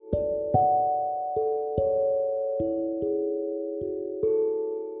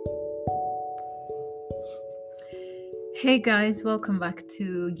Hey guys, welcome back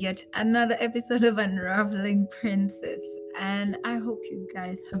to yet another episode of Unraveling Princess. And I hope you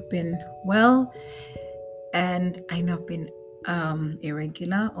guys have been well. And I know I've been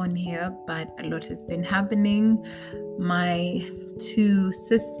irregular on here, but a lot has been happening. My two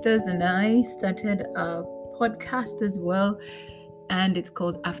sisters and I started a podcast as well, and it's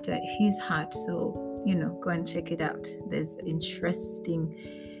called After His Heart. So, go and check it out. There's interesting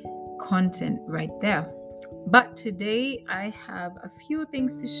content right there. But today I have a few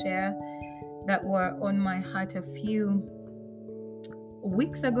things to share that were on my heart a few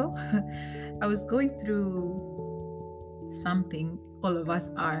weeks ago. I was going through something, all of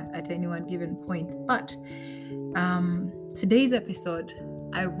us are at any one given point. But today's episode,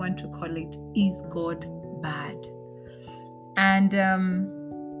 I want to call it Is God Bad? And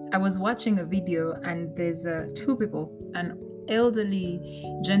I was watching a video, and there's two people, an elderly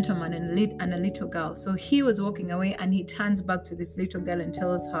gentleman and a little girl. So he was walking away, and he turns back to this little girl and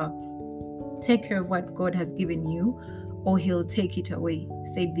tells her, "Take care of what God has given you, or he'll take it away,"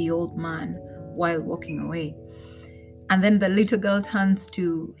 said the old man while walking away. And then the little girl turns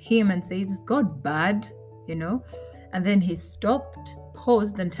to him and says, "Is God bad?" And then he stopped,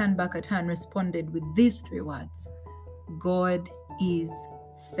 paused, and turned back at her and responded with these three words: "God is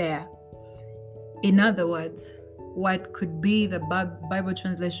fair." In other words, what could be the Bible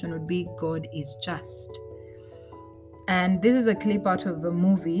translation would be God is just. And this is a clip out of a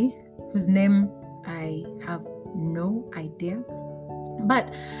movie whose name I have no idea.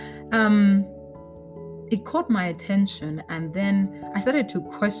 But it caught my attention, and then I started to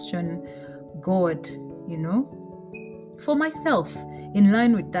question God, for myself, in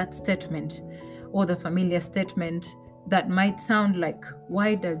line with that statement, or the familiar statement that might sound like,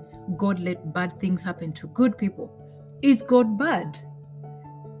 why does God let bad things happen to good people? Is God bad?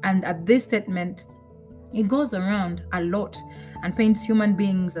 And at this statement, it goes around a lot and paints human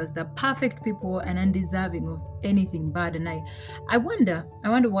beings as the perfect people and undeserving of anything bad. And I wonder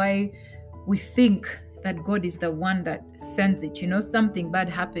why we think that God is the one that sends it. Something bad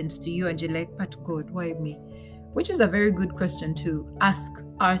happens to you and you're like, but God, why me? Which is a very good question to ask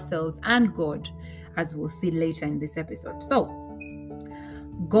ourselves and God, as we'll see later in this episode. So,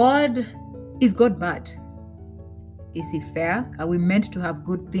 is God bad? Is he fair? Are we meant to have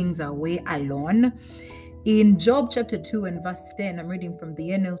good things our way alone? In Job chapter 2 and verse 10, I'm reading from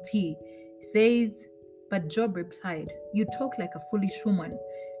the NLT, says, "But Job replied, 'You talk like a foolish woman.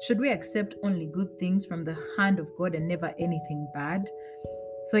 Should we accept only good things from the hand of God and never anything bad?'"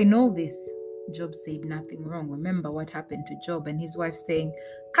 So in all this, Job said nothing wrong. Remember what happened to Job and his wife saying,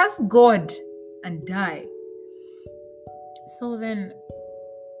 "Curse God and die." So then,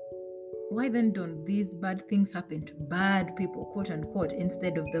 why then don't these bad things happen to bad people, quote unquote,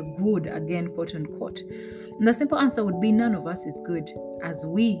 instead of the good, again, quote unquote? And the simple answer would be none of us is good, as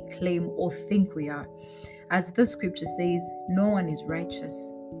we claim or think we are. As the scripture says, no one is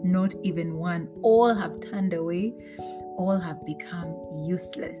righteous, not even one. All have turned away, all have become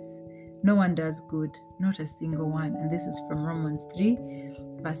useless. No one does good, not a single one. And this is from Romans 3,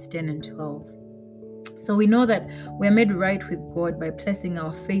 verse 10 and 12. So we know that we're made right with God by placing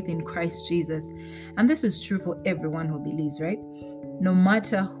our faith in Christ Jesus. And this is true for everyone who believes, right? No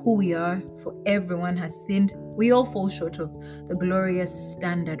matter who we are, for everyone has sinned. We all fall short of the glorious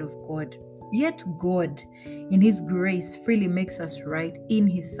standard of God. Yet God, in his grace, freely makes us right in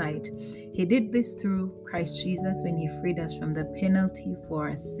his sight. He did this through Christ Jesus when he freed us from the penalty for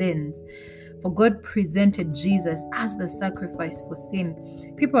our sins. For God presented Jesus as the sacrifice for sin.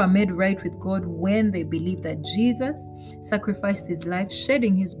 People are made right with God when they believe that Jesus sacrificed his life,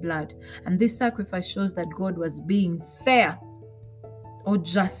 shedding his blood. And this sacrifice shows that God was being fair or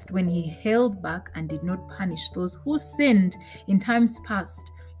just when he held back and did not punish those who sinned in times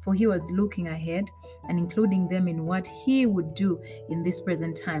past, for he was looking ahead and including them in what he would do in this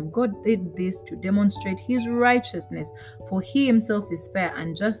present time. God did this to demonstrate his righteousness, for he himself is fair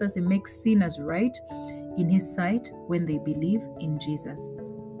and just as he makes sinners right in his sight when they believe in Jesus.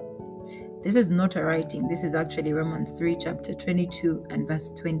 This is not a writing. This is actually Romans 3, chapter 22 and verse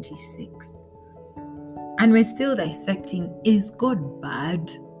 26. And we're still dissecting, is God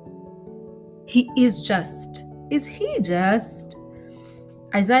bad? He is just. Is he just?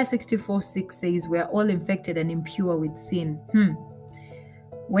 Isaiah 64:6 says, "We are all infected and impure with sin."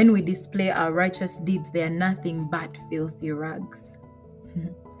 When we display our righteous deeds, they are nothing but filthy rags.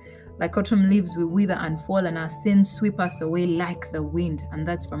 Like autumn leaves, we wither and fall, and our sins sweep us away like the wind. And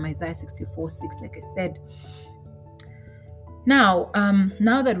that's from Isaiah 64:6, like I said. Now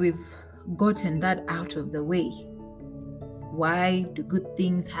that we've gotten that out of the way, why do good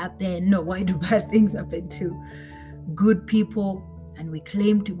things happen? No, why do bad things happen too? good people and we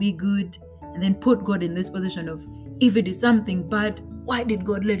claim to be good, and then put God in this position of, if it is something bad, why did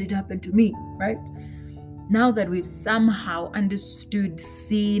God let it happen to me, right? Now that we've somehow understood,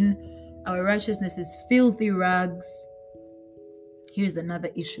 seen our righteousness is filthy rags, here's another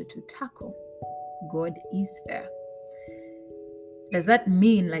issue to tackle. God is fair. Does that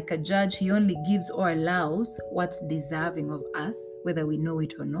mean, like a judge, he only gives or allows what's deserving of us, whether we know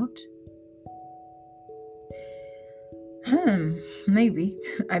it or not? Maybe.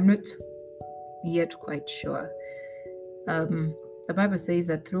 I'm not yet quite sure. The Bible says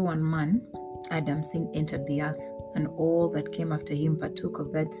that through one man, Adam, sin entered the earth, and all that came after him partook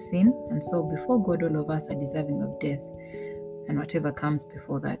of that sin. And so before God, all of us are deserving of death and whatever comes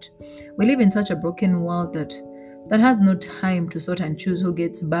before that. We live in such a broken world that has no time to sort and choose who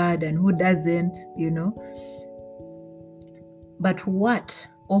gets bad and who doesn't, But what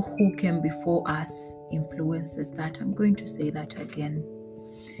or who came before us influences that. I'm going to say that again.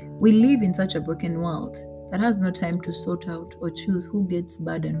 We live in such a broken world that has no time to sort out or choose who gets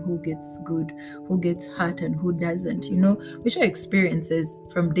bad and who gets good, who gets hurt and who doesn't. We share experiences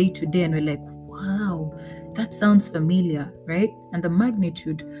from day to day and we're like, wow, that sounds familiar, right? And the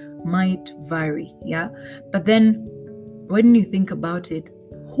magnitude might vary, yeah? But then when you think about it,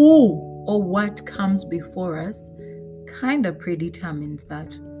 who or what comes before us kind of predetermines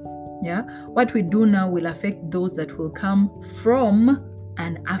that, yeah? What we do now will affect those that will come from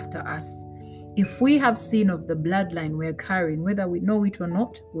and after us. If we have sin of the bloodline we're carrying, whether we know it or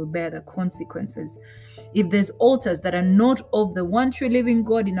not, we'll bear the consequences. If there's altars that are not of the one true living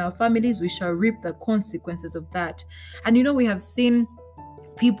God in our families, we shall reap the consequences of that. And we have seen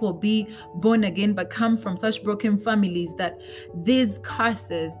people be born again but come from such broken families that these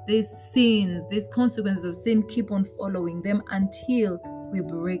curses, these sins, these consequences of sin keep on following them until we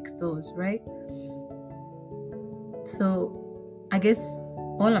break those, right? So I guess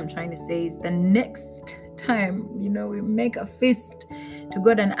all I'm trying to say is the next time, we make a fist to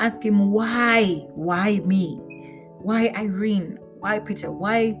God and ask him, why me? Why Irene? Why Peter?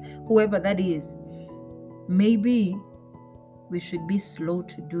 Why whoever that is? Maybe we should be slow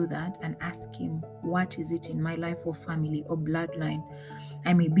to do that and ask him, what is it in my life or family or bloodline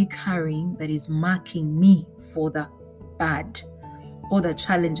I may be carrying that is marking me for the bad or the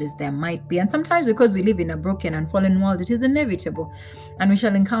challenges there might be? And sometimes because we live in a broken and fallen world, it is inevitable and we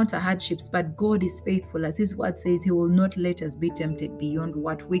shall encounter hardships, but God is faithful. As his word says, he will not let us be tempted beyond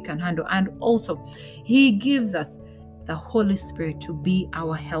what we can handle. And also he gives us the Holy Spirit to be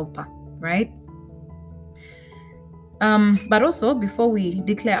our helper, right? But also, before we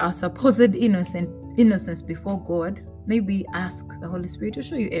declare our supposed innocence before God, maybe ask the Holy Spirit to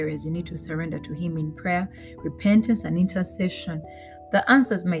show you areas you need to surrender to him in prayer, repentance, and intercession. The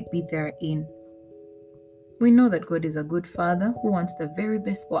answers might be therein. We know that God is a good father who wants the very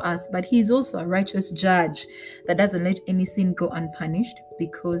best for us, but he's also a righteous judge that doesn't let any sin go unpunished,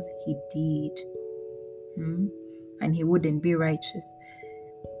 because he did. And he wouldn't be righteous.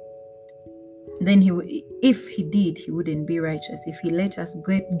 Then if he did, he wouldn't be righteous. If he let us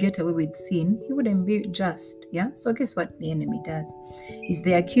get away with sin, he wouldn't be just. Yeah. So guess what the enemy does? He's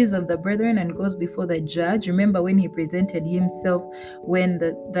the accuser of the brethren and goes before the judge. Remember when he presented himself, when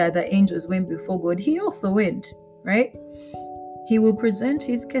the angels went before God, he also went, right? He will present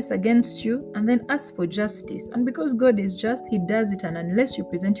his case against you and then ask for justice. And because God is just, he does it. And unless you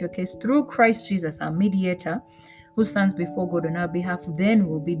present your case through Christ Jesus, our mediator, who stands before God on our behalf, then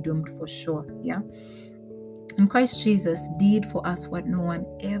we'll be doomed for sure. Yeah. And Christ Jesus did for us what no one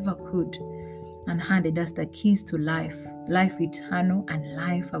ever could, and handed us the keys to life eternal and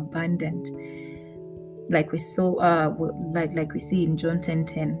life abundant. Like we saw, like we see in John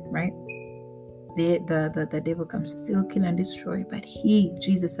 10:10, right? The devil comes to steal, kill, and destroy, but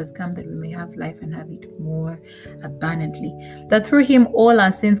Jesus has come that we may have life and have it more abundantly. That through him all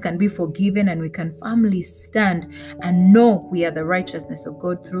our sins can be forgiven and we can firmly stand and know we are the righteousness of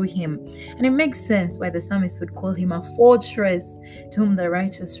God through him. And it makes sense why the psalmist would call him a fortress to whom the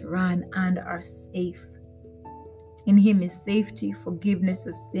righteous run and are safe. In him is safety, forgiveness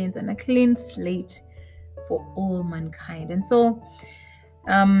of sins, and a clean slate for all mankind. And so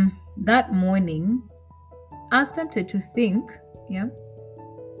that morning, I was tempted to think, and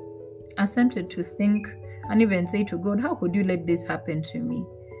even say to God, how could you let this happen to me?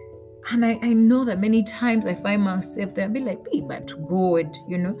 And I know that many times I find myself there and be like, but God,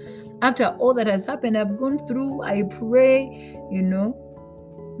 after all that has happened, I've gone through, I pray,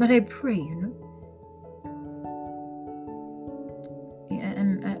 but I pray,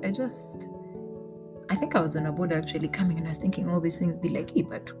 and I think I was on a board actually coming and I was thinking all these things, be like,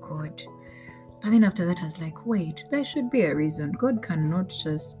 but God, But then after that, I was like, wait, there should be a reason. God cannot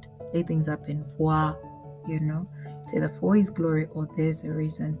just let things happen. Wow, say that for his glory, or there's a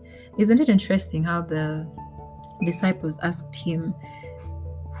reason. Isn't it interesting how the disciples asked him,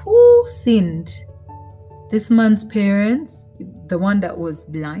 who sinned? This man's parents, the one that was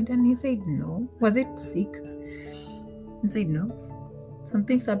blind? And he said, no. Was it sick? He said, no. Some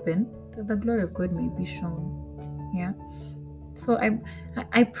things happen that the glory of God may be shown. Yeah. So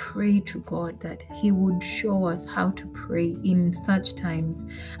I pray to God that he would show us how to pray in such times,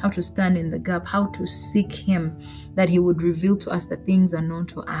 how to stand in the gap, how to seek him, that he would reveal to us the things unknown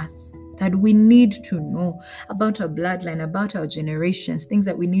to us, that we need to know about our bloodline, about our generations, things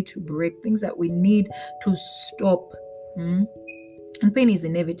that we need to break, things that we need to stop. And pain is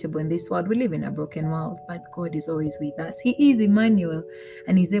inevitable in this world. We live in a broken world, but God is always with us. He is Emmanuel,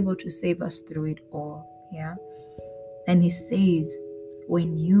 and he's able to save us through it all. Yeah. And he says,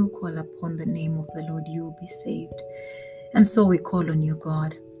 when you call upon the name of the Lord, you will be saved. And so we call on you,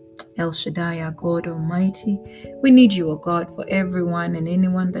 God. El Shaddai, our God Almighty. We need you, O God, for everyone and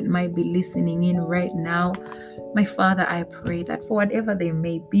anyone that might be listening in right now. My Father, I pray that for whatever they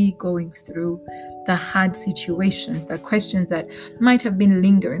may be going through, the hard situations, the questions that might have been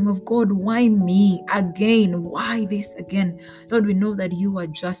lingering of God, why me again? Why this again? Lord, we know that you are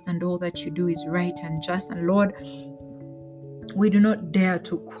just and all that you do is right and just. And Lord, we do not dare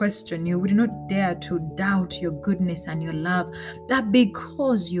to question you. We do not dare to doubt your goodness and your love. That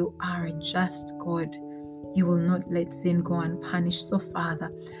because you are a just God, you will not let sin go unpunished. So,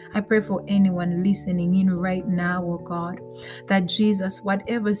 Father, I pray for anyone listening in right now, oh God, that Jesus,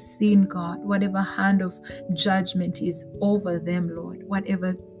 whatever sin, God, whatever hand of judgment is over them, Lord,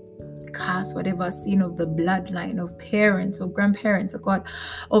 whatever curse, whatever sin of the bloodline, of parents or grandparents, oh God,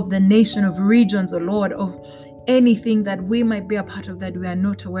 of the nation, of regions, oh Lord, of anything that we might be a part of that we are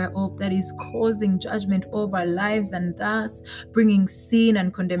not aware of, that is causing judgment over our lives and thus bringing sin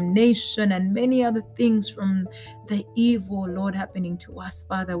and condemnation and many other things from the evil, Lord, happening to us.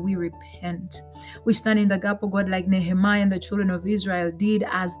 Father, we repent. We stand in the gap, oh God, like Nehemiah and the children of Israel did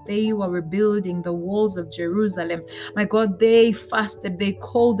as they were rebuilding the walls of Jerusalem. My God, they fasted, they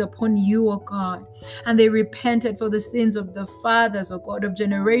called upon you, oh God, and they repented for the sins of the fathers, oh God, of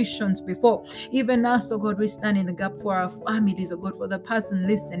generations before. Even us, oh God, we stand in the gap for our families, oh God, for the person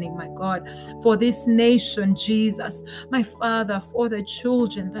listening, my God, for this nation, Jesus, my Father, for the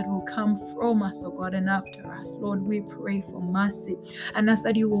children that will come from us, oh God, and after us. Lord, we pray for mercy and ask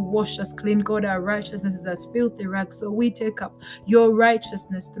that you will wash us clean. God, our righteousness is as filthy rags, so we take up your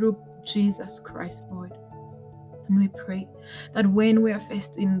righteousness through Jesus Christ, Lord. And we pray that when we are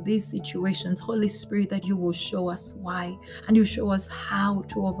faced in these situations, Holy Spirit, that you will show us why and you show us how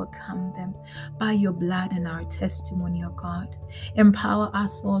to overcome them by your blood and our testimony, oh God. Empower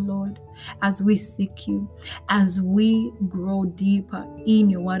us, oh Lord, as we seek you, as we grow deeper in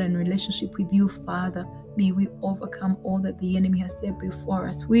your word and relationship with you, Father. May we overcome all that the enemy has set before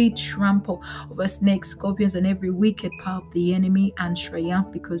us. We trample over snakes, scorpions, and every wicked power of the enemy and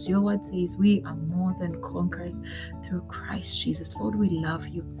triumph, because your word says we are more than conquerors through Christ Jesus. Lord, we love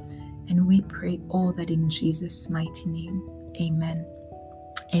you and we pray all that in Jesus' mighty name. Amen.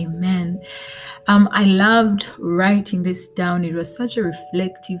 Amen. I loved writing this down. It was such a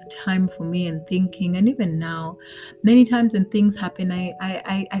reflective time for me and thinking. And even now, many times when things happen,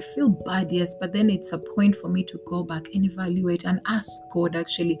 I feel bad, yes, but then it's a point for me to go back and evaluate and ask God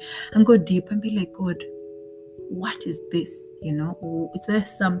actually and go deep and be like, God, what is this? Is there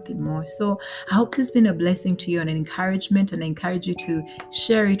something more? So I hope this has been a blessing to you and an encouragement, and I encourage you to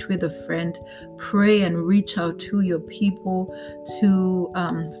share it with a friend. Pray and reach out to your people, to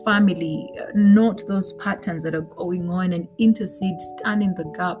family. Note those patterns that are going on and intercede, stand in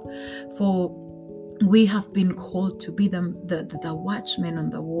the gap, for we have been called to be the watchmen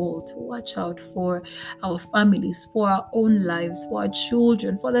on the wall, to watch out for our families, for our own lives, for our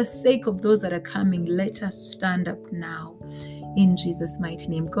children, for the sake of those that are coming. Let us stand up now in Jesus' mighty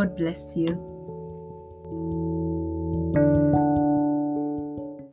name. God bless you.